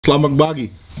Selamat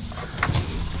pagi.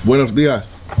 Buenos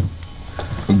dias.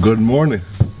 Good morning.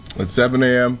 It's 7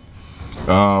 a.m.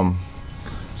 Time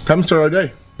to start our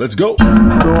day. Let's go.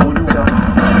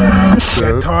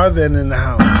 Tarzan in the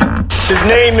house. His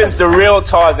name is the real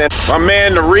Tarzan. My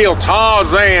man, the real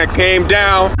Tarzan, came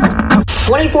down.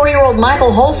 24-year-old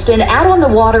Michael Holston out on the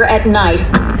water at night.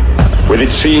 With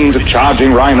its scenes of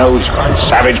charging rhinos,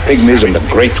 savage pygmies, and the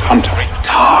great hunter.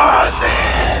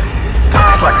 Tarzan.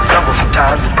 It's like a jungle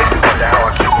sometimes. It makes me wonder how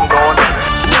I keep them going.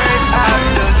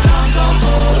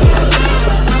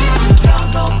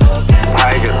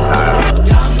 Tiger style.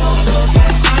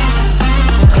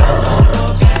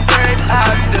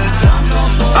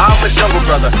 I'm a jungle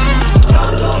brother.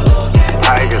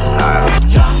 Tiger style.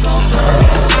 It's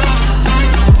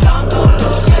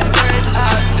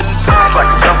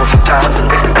like a jungle sometimes. It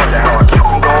makes me wonder how I keep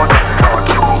them going. How I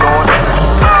keep them going.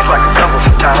 It's like a jungle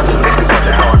sometimes. It makes me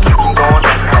wonder how I keep them going.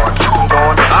 How I keep them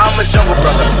going. I'm a jungle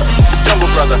brother. Jungle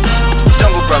brother.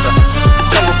 Jungle brother.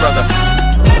 Jungle brother.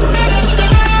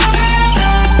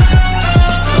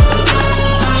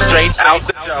 Straight out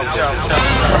the jungle.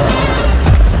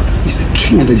 He's the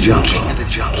king of the jungle. King of the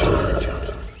jungle.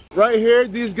 Right here,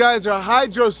 these guys are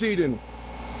hydro seeding.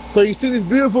 So you see these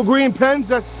beautiful green pens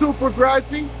that's super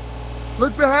grassy?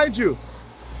 Look behind you.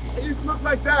 It used to look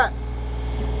like that.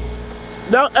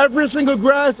 Now every single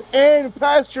grass and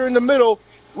pasture in the middle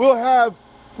will have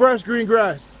fresh green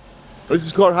grass. This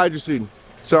is called hydro seeding.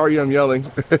 Sorry I'm yelling.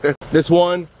 This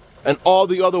one and all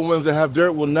the other ones that have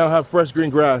dirt will now have fresh green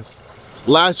grass.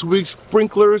 Last week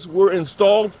sprinklers were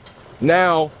installed.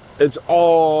 Now it's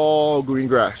all green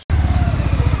grass.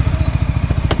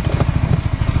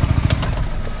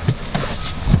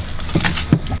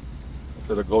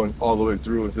 Instead of going all the way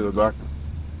through into the back.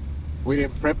 We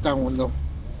didn't prep that one though.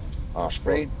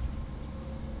 Sprayed.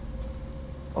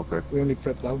 Okay. We only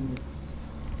prepped that one.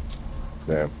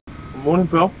 Damn. Good morning,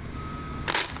 pal.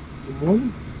 Good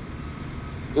morning.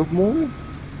 Good morning.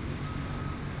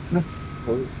 No.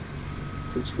 Oh,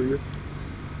 thanks for you.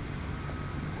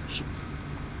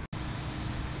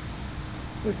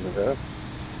 Look at that.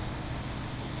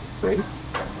 Hey.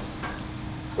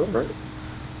 It's all right.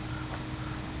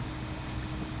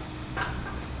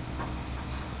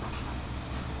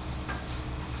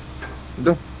 You're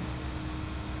done.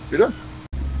 You're done.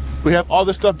 We have all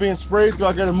this stuff being sprayed, so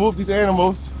I gotta move these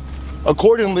animals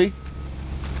accordingly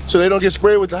so they don't get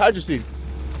sprayed with the hydro seed.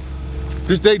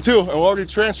 This day 2, and we're already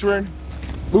transferring,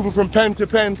 moving from pen to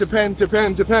pen to pen to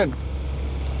pen to pen.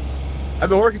 I've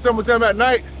been working some with them at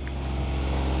night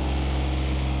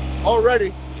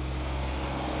already.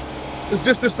 It's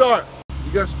just the start.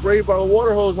 You got sprayed by the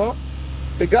water hose, huh?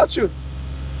 They got you.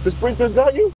 The sprinklers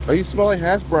got you? Are you smelling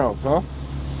hash browns, huh?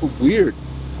 Weird.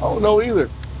 I don't know either.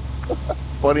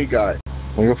 Funny guy.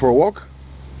 Wanna go for a walk?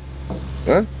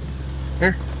 Huh?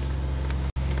 Here.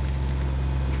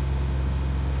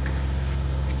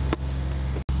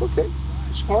 It's okay.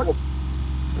 Just harness.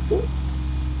 That's it.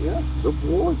 Yeah, good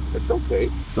boy. It's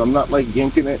okay. So I'm not like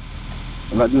yanking it.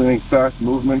 I'm not doing any fast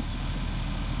movements.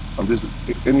 I'm just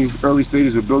in these early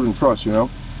stages of building trust, you know?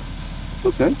 It's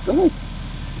okay. Go ahead.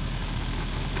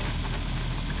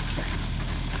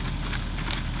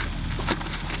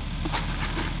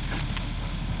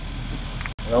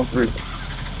 Round 3.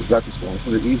 We got this one. This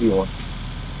is an easy one.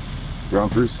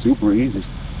 Round 3 is super easy.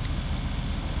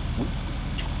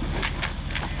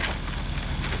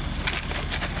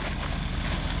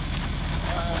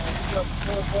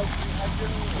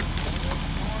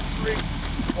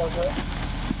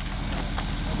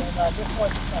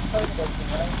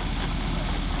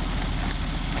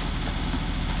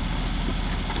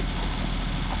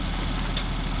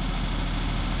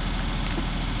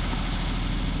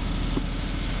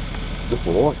 Good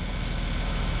boy.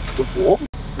 Good boy.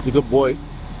 He's a good boy.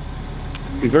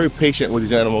 Be very patient with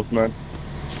these animals, man.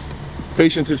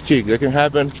 Patience is key. That can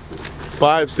happen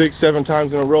 5, 6, 7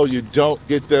 times in a row. You don't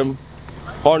get them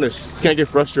harnessed. You can't get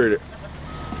frustrated.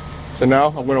 So now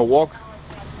I'm gonna walk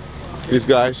these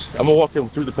guys. I'm gonna walk them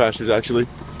through the pastures actually.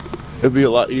 It'll be a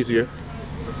lot easier.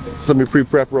 So let me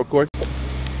pre-prep real quick.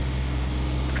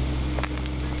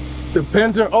 The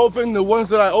pens are open. The ones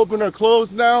that I opened are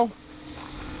closed now.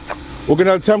 We're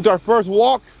gonna attempt our first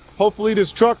walk. Hopefully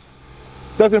this truck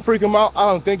doesn't freak them out.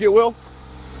 I don't think it will.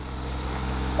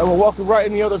 And we'll walk right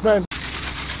in the other pen.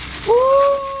 Woo!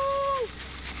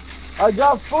 I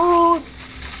got food.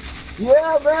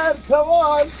 Yeah, man, come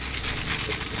on.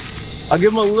 I'll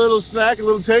give them a little snack, a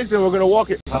little taste, and we're gonna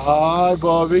walk it. Hi,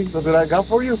 Bobby. Look what I got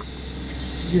for you.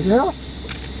 Yeah.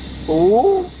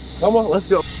 Ooh. Come on, let's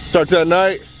go. Starts at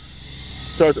night.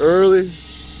 Starts early.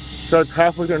 Starts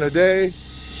halfway during the day.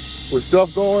 with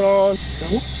stuff going on.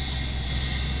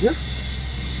 Yeah.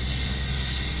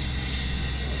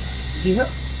 Yeah.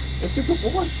 It's a good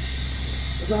boy.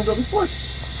 It's gonna go this way.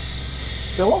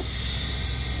 Go on.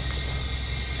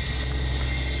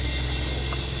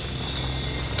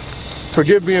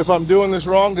 Forgive me if I'm doing this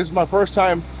wrong. This is my first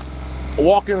time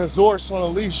walking a Zorse on a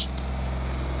leash.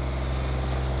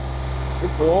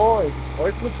 Good boy.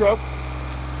 Wait for the truck.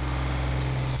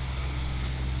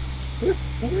 Here,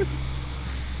 here.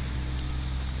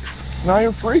 Now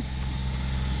you're free.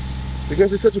 You guys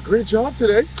did such a great job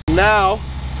today. Now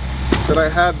that I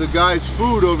have the guys'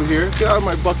 food over here, get out of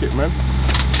my bucket, man.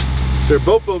 They're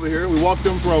both over here. We walked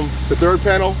them from the third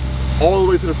panel all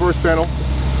the way to the first panel.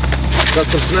 Got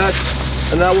some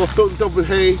snacks, and now we'll fill this up with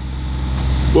hay.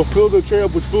 We'll fill the tray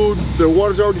up with food. Their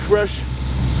water's already fresh.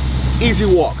 Easy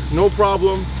walk, no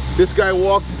problem. This guy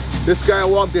walked, this guy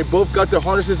walked. They both got their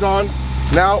harnesses on.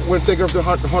 Now we're gonna take the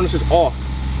harnesses off.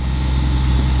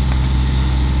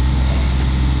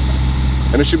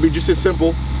 And it should be just as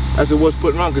simple as it was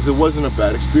putting on, because it wasn't a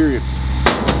bad experience.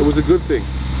 It was a good thing.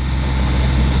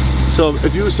 So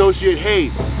if you associate,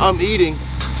 hey, I'm eating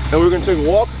and we're gonna take a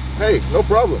walk, hey, no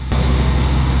problem.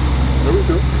 There we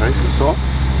go, nice and soft,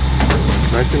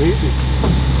 nice and easy.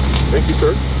 Thank you,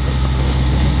 sir.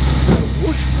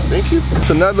 Thank you.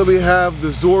 So now that we have the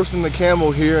Zorse and the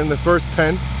camel here in the first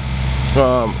pen,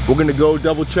 we're gonna go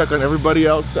double check on everybody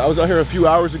else. I was out here a few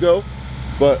hours ago,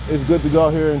 but it's good to go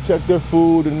out here and check their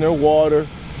food and their water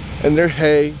and their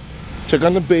hay, check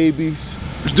on the babies.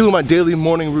 Just doing my daily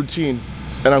morning routine,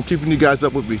 and I'm keeping you guys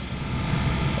up with me.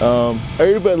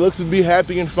 Everybody looks to be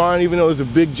happy and fine, even though there's a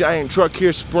big giant truck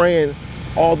here spraying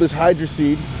all this hydro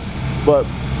seed. But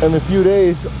in a few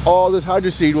days, all this hydro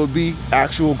seed will be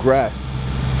actual grass.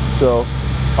 So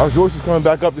our Zorse is coming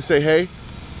back up to say hey.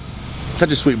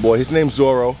 Such a sweet boy. His name's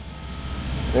Zorro.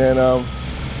 And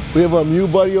we have our Mew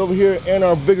buddy over here and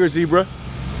our bigger zebra.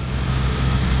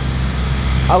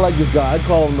 I like this guy. I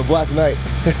call him the Black Knight.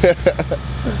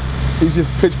 He's just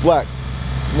pitch black.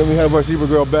 And then we have our zebra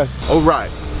girl Beth. All right.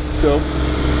 So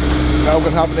now we're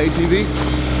gonna hop in the ATV.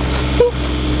 Boop.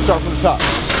 Start from the top.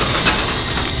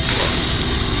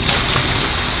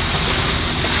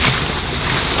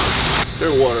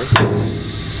 Their water is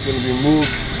going to be moved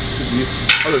to the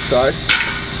other side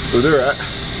where they're at,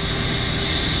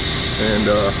 and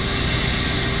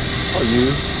I'll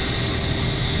use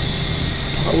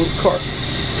my little cart.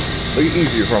 Make it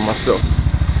easier for myself.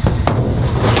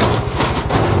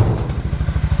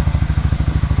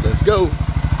 Let's go.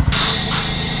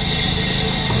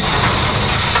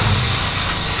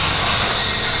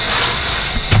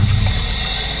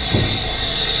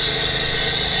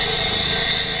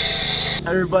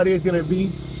 Everybody is going to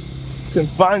be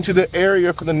confined to the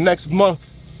area for the next month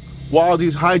while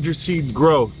these hydro seeds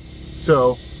grow.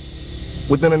 So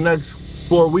within the next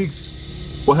 4 weeks,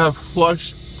 we'll have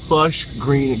lush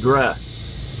green grass.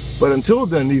 But until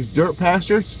then, these dirt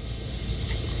pastures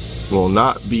will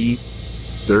not be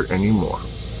dirt anymore.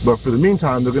 But for the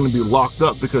meantime, they're going to be locked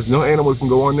up because no animals can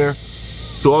go on there.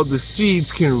 So all the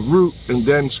seeds can root and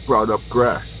then sprout up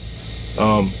grass.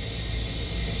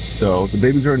 So the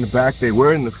babies are in the back. They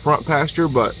were in the front pasture,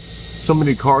 but so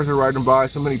many cars are riding by,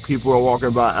 so many people are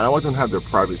walking by, and I want them to have their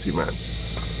privacy, man.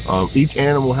 Each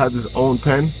animal has its own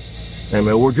pen, and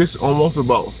we're just almost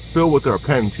about filled with our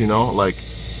pens, you know, like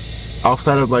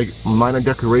outside of like minor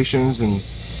decorations and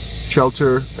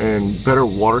shelter and better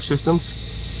water systems.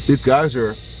 These guys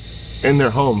are in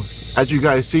their homes. As you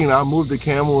guys seen, I moved the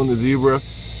camel and the zebra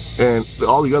and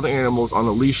all the other animals on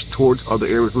the leash towards other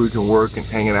areas where we can work and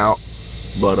hanging out.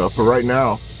 But for right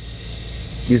now,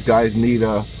 these guys need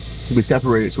to be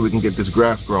separated so we can get this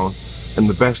grass grown. And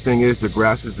the best thing is the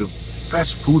grass is the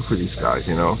best food for these guys,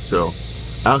 you know. So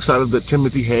outside of the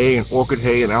Timothy hay and orchid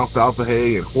hay and alfalfa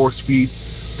hay and horse feed,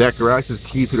 that grass is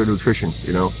key to their nutrition,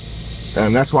 you know.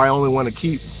 And that's why I only want to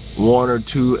keep 1 or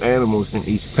 2 animals in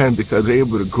each pen, because they're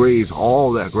able to graze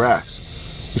all that grass.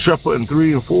 You start putting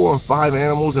 3 and 4 and 5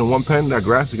 animals in one pen, that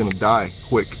grass is gonna die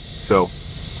quick. So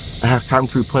it has time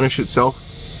to replenish itself.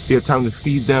 You have time to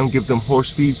feed them, give them horse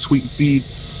feed, sweet feed,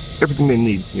 everything they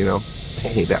need, you know.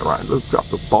 Hey, that right, let's drop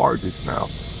the bars just now.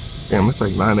 Damn, it's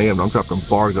like 9 a.m. I'm dropping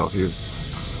bars out here.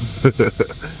 But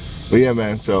yeah,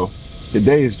 man, so the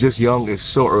day is just young, it's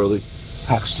so early.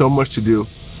 I have so much to do.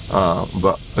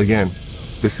 But again,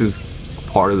 this is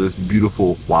part of this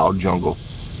beautiful wild jungle.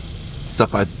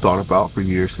 Stuff I thought about for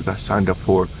years since I signed up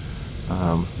for.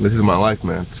 This is my life,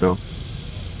 man, so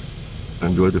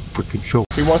enjoy the freaking show.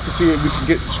 He wants to see if we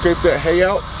can scrape that hay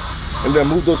out and then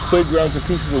move those playgrounds and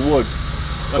pieces of wood.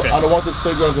 Okay. I don't want those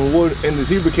playgrounds and wood in the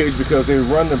zebra cage because they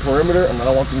run the perimeter and I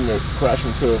don't want them to crash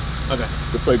into Okay.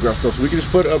 The playground stuff. So we can just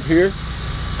put it up here,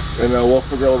 and we'll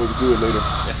figure out what we can do it later.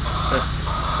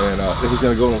 Yeah. And then he's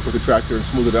gonna go with the tractor and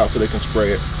smooth it out so they can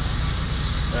spray it.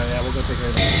 Yeah, we'll go take care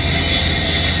of that.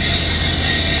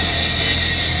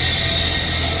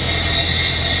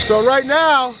 So right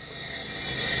now,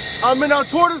 I'm in our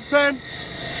tortoise pen.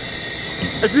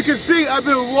 As you can see, I've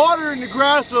been watering the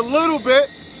grass a little bit,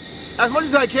 as much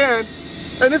as I can,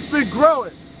 and it's been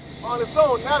growing on its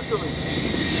own naturally.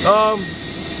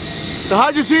 The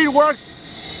hydroseed works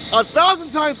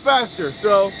 1,000 times faster,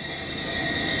 so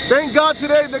thank God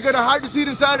today they're gonna hydroseed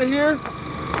inside of here.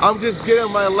 I'm just getting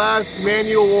my last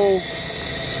manual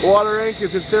watering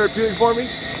because it's therapeutic for me,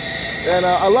 and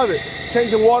I love it.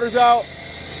 Changing waters out,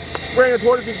 spraying the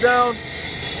tortoises down.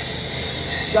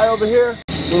 Guy over here,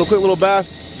 quick little bath.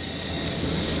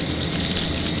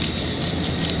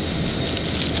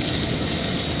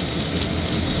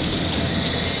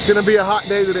 It's gonna be a hot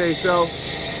day today, so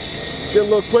get a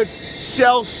little quick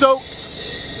shell soak.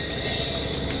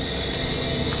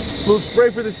 Little spray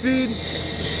for the seed,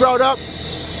 sprout up.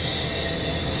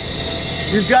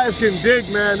 These guys can dig,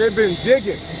 man. They've been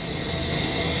digging.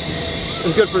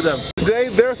 It's good for them. Today,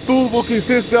 their food will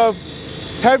consist of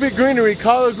heavy greenery,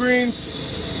 collard greens,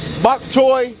 bok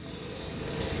choy,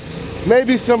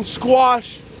 maybe some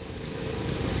squash,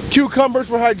 cucumbers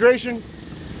for hydration,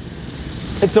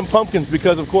 and some pumpkins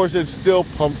because, of course, it's still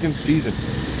pumpkin season.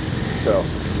 So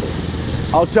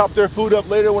I'll chop their food up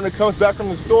later when it comes back from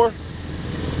the store.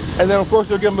 And then, of course,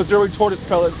 they'll get Missouri tortoise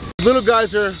pellets. Little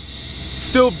guys are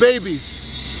still babies,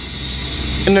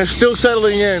 and they're still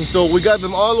settling in. So we got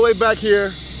them all the way back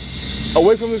here,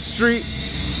 away from the street.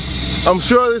 I'm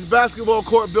sure this basketball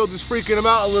court build is freaking them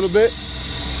out a little bit,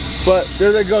 but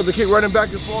there they go. They keep running back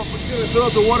and forth. We're just gonna fill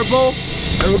up the water bowl,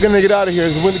 and we're gonna get out of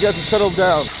here when they get to settle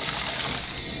down.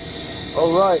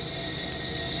 All right,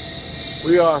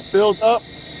 we are filled up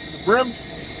to the brim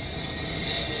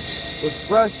with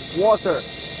fresh water.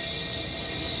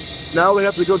 Now we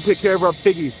have to go take care of our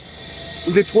piggies.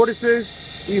 We did tortoises,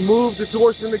 we moved the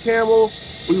horse and the camel,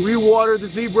 we re-watered the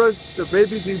zebras, the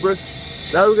baby zebras.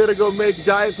 Now we gotta go make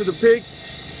diet for the pigs,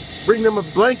 bring them a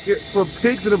blanket for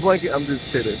pigs in a blanket. I'm just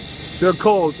kidding. They're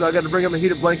cold, so I gotta bring them a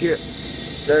heated blanket,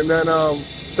 and then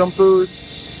some food,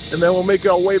 and then we'll make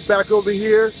our way back over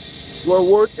here. We'll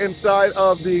work inside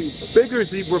of the bigger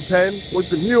zebra pen with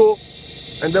the mule,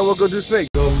 and then we'll go do snake.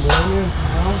 Good morning,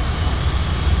 pal.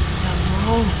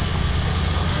 Hello.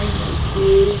 Hi, my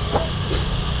kitty.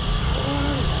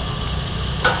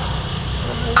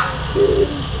 Hi, kitty.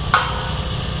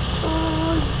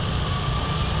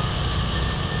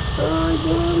 Hi,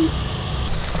 buddy.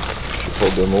 Should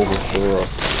hold them over for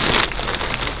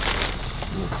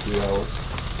 3 hours.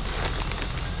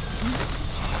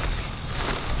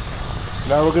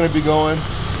 Now we're going to be going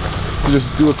to just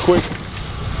do a quick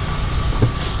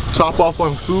top off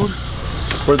on food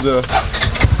for the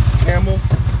camel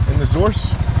and the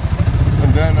Zorse,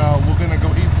 and then we're going to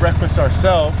go eat breakfast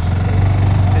ourselves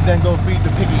and then go feed the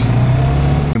piggies.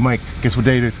 Hey Mike, guess what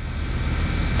day it is?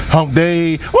 Hump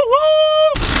day! Woo woo!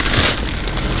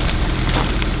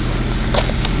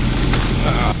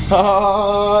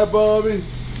 Hi, Bobbies.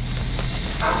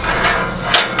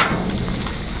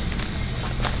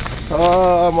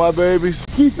 Ah, my babies.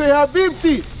 Kife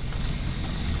habibti.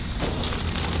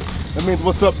 That means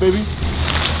what's up, baby?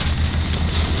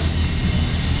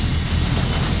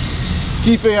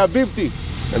 Kife habibti.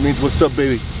 That means what's up,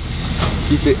 baby?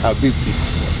 Kife habibti.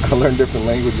 I learn different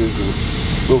languages and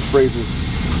little phrases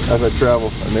as I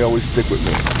travel, and they always stick with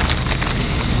me.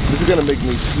 This is gonna make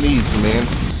me sneeze, man.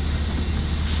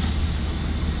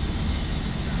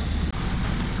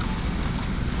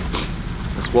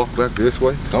 Let's walk back this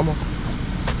way. Come on.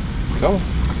 Come on.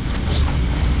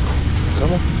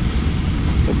 Come on.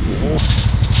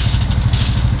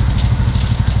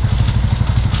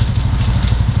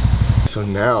 So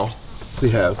now we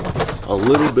have a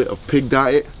little bit of pig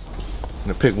diet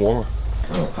and a pig warmer.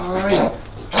 Hi.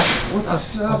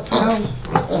 What's up, pals?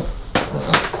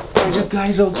 Are you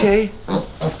guys okay?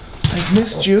 I've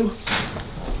missed you.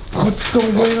 What's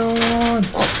going on?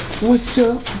 What's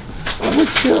up?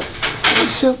 What's up?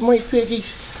 What's up, my piggies?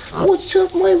 What's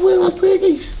up, my little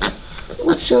piggies?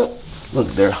 What's up? Look,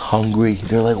 they're hungry.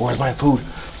 They're like, where's my food?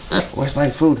 Where's my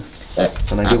food?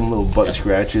 And I give them little butt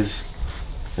scratches.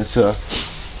 It's the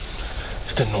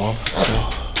norm. So,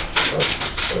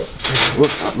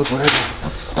 look what I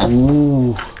do.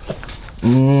 Ooh.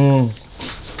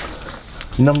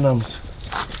 Num-nums.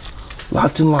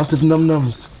 Lots and lots of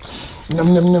num-nums.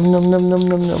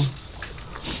 Num-num-num-num-num-num-num-num.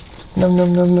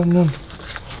 Num-num-num-num-num.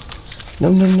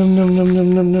 Num num num num num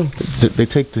num num num. They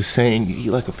take this saying, you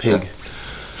eat like a pig,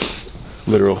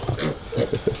 literal.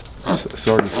 It's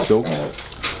already soaked.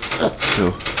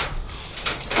 So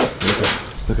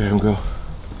look at him go.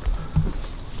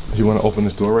 If you want to open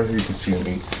this door right here, you can see him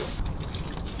eat.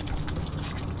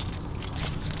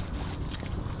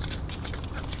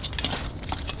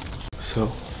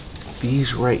 So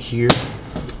these right here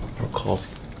are called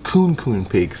coon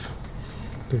pigs.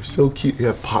 They're so cute. You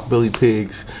have potbelly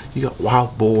pigs, you got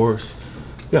wild boars,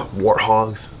 you got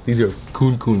warthogs. These are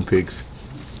coon pigs.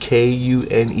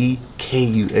 K-U-N-E,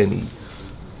 K-U-N-E.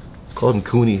 Call them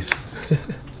coonies.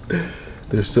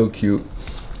 They're so cute.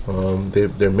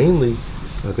 They're mainly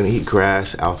gonna eat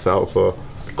grass, alfalfa,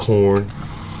 corn.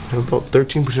 And about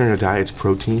 13% of their diet's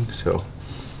protein, so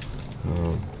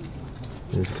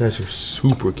these guys are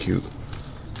super cute.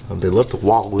 They love to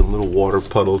wallow in little water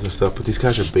puddles and stuff, but these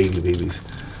guys are babies.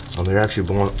 They're actually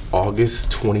born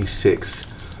August 26th,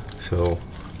 so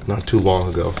not too long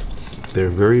ago. They're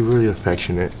very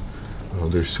affectionate.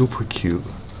 They're super cute,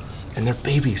 and they're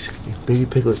babies, baby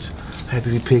piglets. I have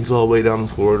baby pigs all the way down in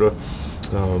Florida.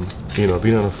 You know,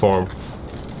 being on a farm,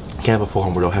 can't have a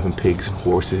farm without having pigs and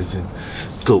horses and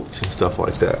goats and stuff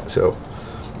like that. So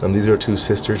these are two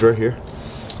sisters right here,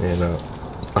 and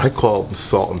I call them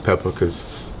Salt and Pepper because,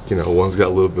 you know, one's got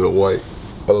a little bit of white,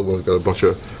 other one's got a bunch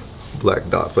of black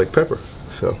dots like pepper.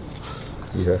 So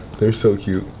yeah, they're so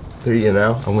cute. They're eating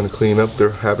now. I'm gonna clean up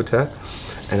their habitat,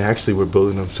 and actually we're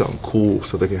building them something cool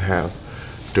so they can have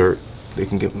dirt, they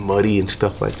can get muddy and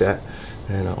stuff like that,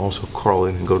 and also crawl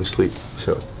in and go to sleep.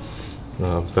 So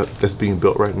that's being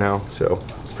built right now. So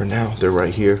for now they're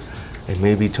right here, and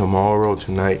maybe tomorrow,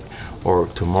 tonight, or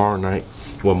tomorrow night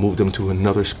we'll move them to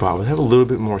another spot. We'll have a little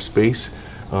bit more space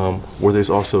where there's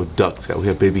also ducks. We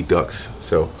have baby ducks,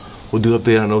 so we'll do an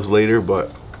update on those later,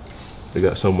 but we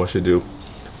got so much to do.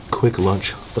 Quick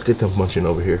lunch. Look at them munching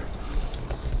over here.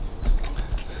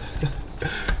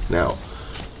 Now,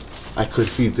 I could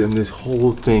feed them this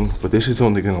whole thing, but this is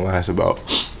only gonna last about,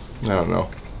 I don't know,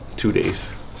 2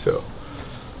 days. So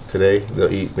today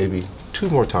they'll eat maybe 2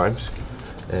 more times,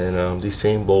 and these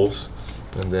same bowls,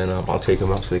 and then I'll take them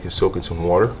out so they can soak in some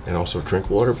water and also drink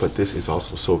water, but this is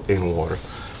also soaked in water.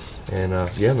 And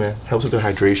yeah, man, helps with their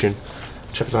hydration.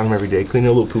 Check on them every day, clean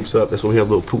their little poops up. That's why we have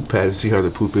little poop pads to see how their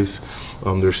poop is.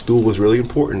 Their stool is really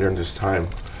important during this time.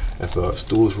 If a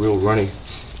stool is real runny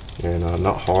and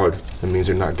not hard, that means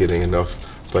they're not getting enough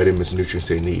vitamins and nutrients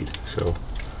they need. So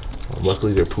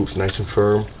luckily their poop's nice and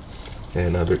firm,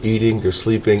 and they're eating, they're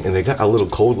sleeping, and they got a little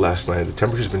cold last night. The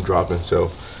temperature's been dropping,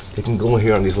 so they can go in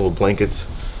here on these little blankets.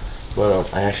 But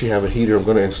I actually have a heater I'm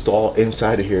gonna install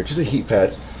inside of here, just a heat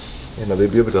pad, and they'll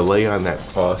be able to lay on that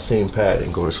same pad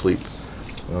and go to sleep.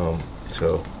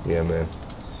 So yeah, man,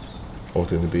 I want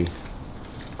them to be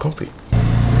comfy.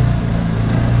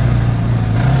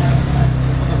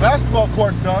 The basketball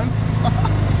court's done.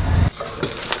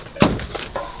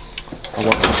 I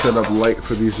want to set up light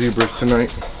for these zebras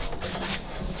tonight.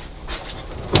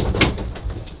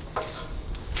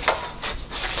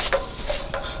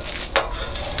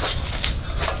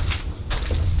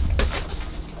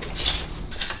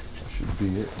 Should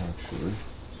be it, actually.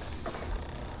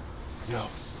 Yo,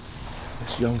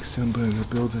 it's young Simba in the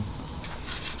building.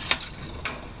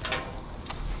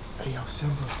 Hey, yo,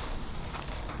 Simba.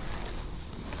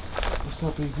 What's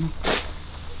up, baby?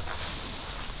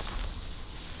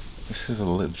 This is a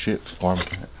legit farm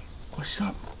cat. What's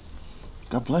up?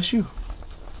 God bless you.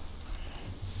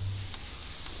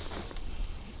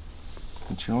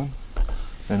 You chilling?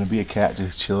 And to be a cat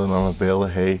just chilling on a bale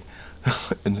of hay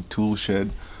in the tool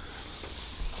shed.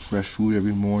 Fresh food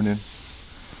every morning.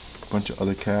 Bunch of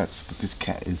other cats, but this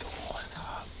cat is what's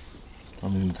up. I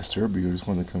don't mean to disturb you, I just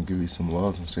want to come give you some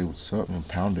love and say what's up and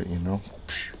pound it, you know.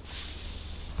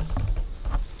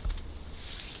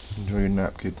 Enjoy your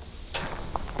nap, kid.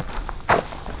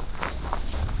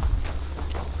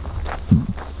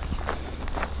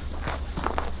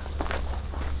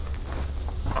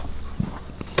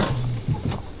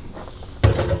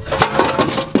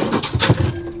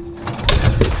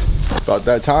 About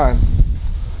that time.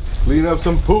 Clean up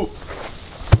some poop.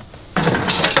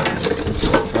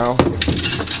 Now,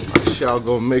 I shall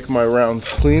go make my rounds.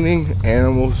 Cleaning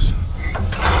animals'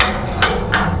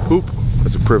 poop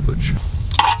is a privilege.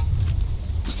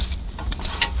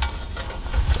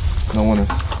 I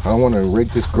don't want to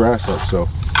rake this grass up, so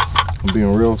I'm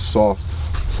being real soft.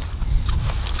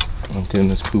 I'm getting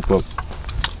this poop up.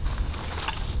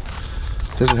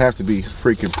 Doesn't have to be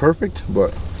freaking perfect,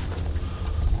 but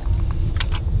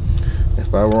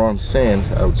if I were on sand,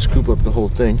 I would scoop up the whole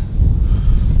thing.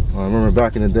 I remember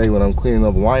back in the day when I'm cleaning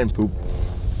up lion poop,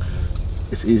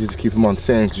 it's easy to keep them on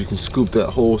sand because you can scoop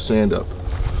that whole sand up.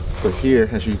 But here,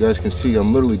 as you guys can see,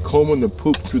 I'm literally combing the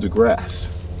poop through the grass.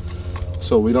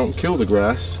 So we don't kill the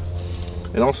grass.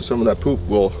 And also some of that poop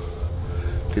will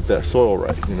get that soil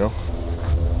right, you know?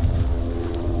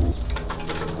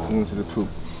 Into the poop.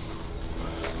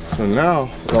 So now,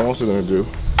 what I'm also gonna do,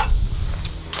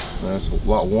 and it's a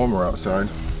lot warmer outside.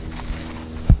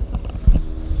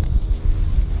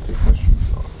 Take my shoes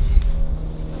off.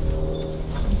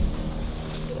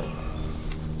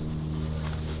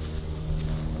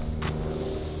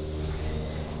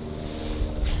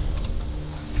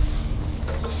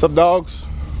 What's up, dogs?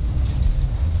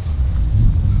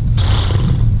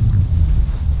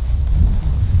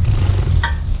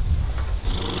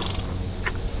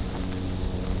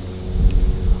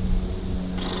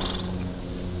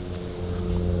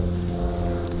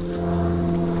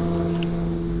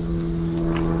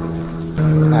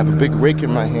 I have a big rake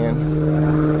in my hand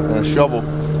and a shovel.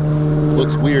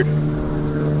 Looks weird.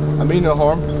 I mean no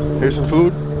harm. Here's some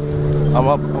food. I'm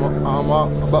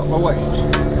about my way.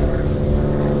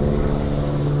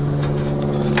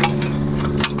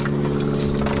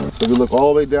 So if you look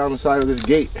all the way down the side of this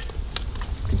gate,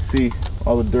 you can see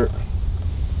all the dirt.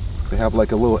 They have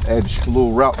like a little edge, a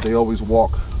little route they always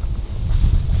walk.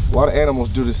 A lot of animals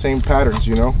do the same patterns,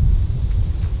 you know?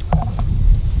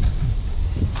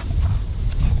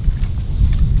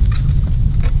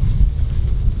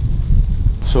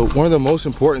 So one of the most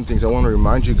important things I want to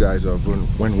remind you guys of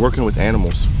when working with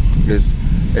animals is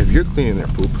if you're cleaning their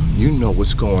poop, you know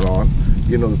what's going on.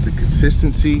 You know the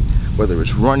consistency, whether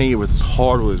it's runny, whether it's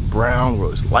hard, whether it's brown,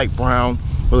 whether it's light brown,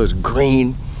 whether it's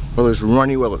green, whether it's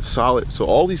runny, whether it's solid. So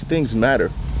all these things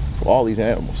matter for all these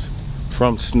animals,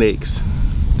 from snakes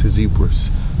to zebras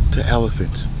to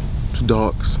elephants to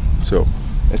dogs. So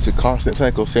it's a constant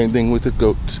cycle. Same thing with the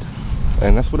goats.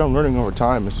 And that's what I'm learning over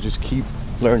time, is to just keep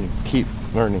learning, keep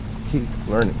learning,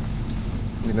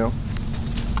 you know?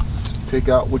 Take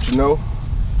out what you know,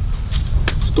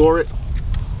 store it,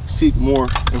 seek more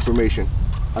information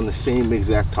on the same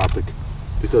exact topic,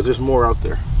 because there's more out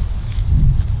there.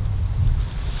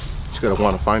 Just gotta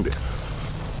want to find it.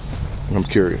 I'm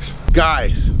curious.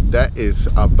 Guys, that is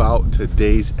about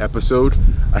today's episode.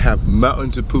 I have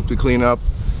mountains of poop to clean up,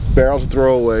 barrels to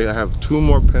throw away. I have 2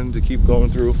 more pens to keep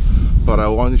going through, but I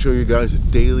wanted to show you guys a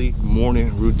daily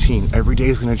morning routine. Every day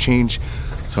is gonna change,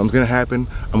 something's gonna happen.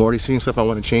 I'm already seeing stuff I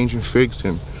want to change and fix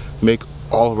and make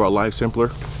all of our lives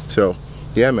simpler. So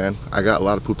yeah, man, I got a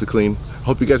lot of poop to clean.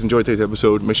 Hope you guys enjoyed today's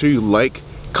episode. Make sure you like,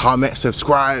 comment,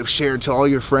 subscribe, share, tell all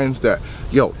your friends that,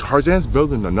 yo, Tarzan's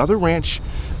building another ranch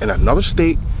in another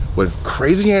state with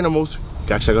crazy animals.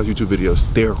 Gotta check out YouTube videos.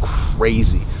 They're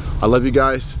crazy. I love you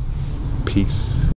guys. Peace.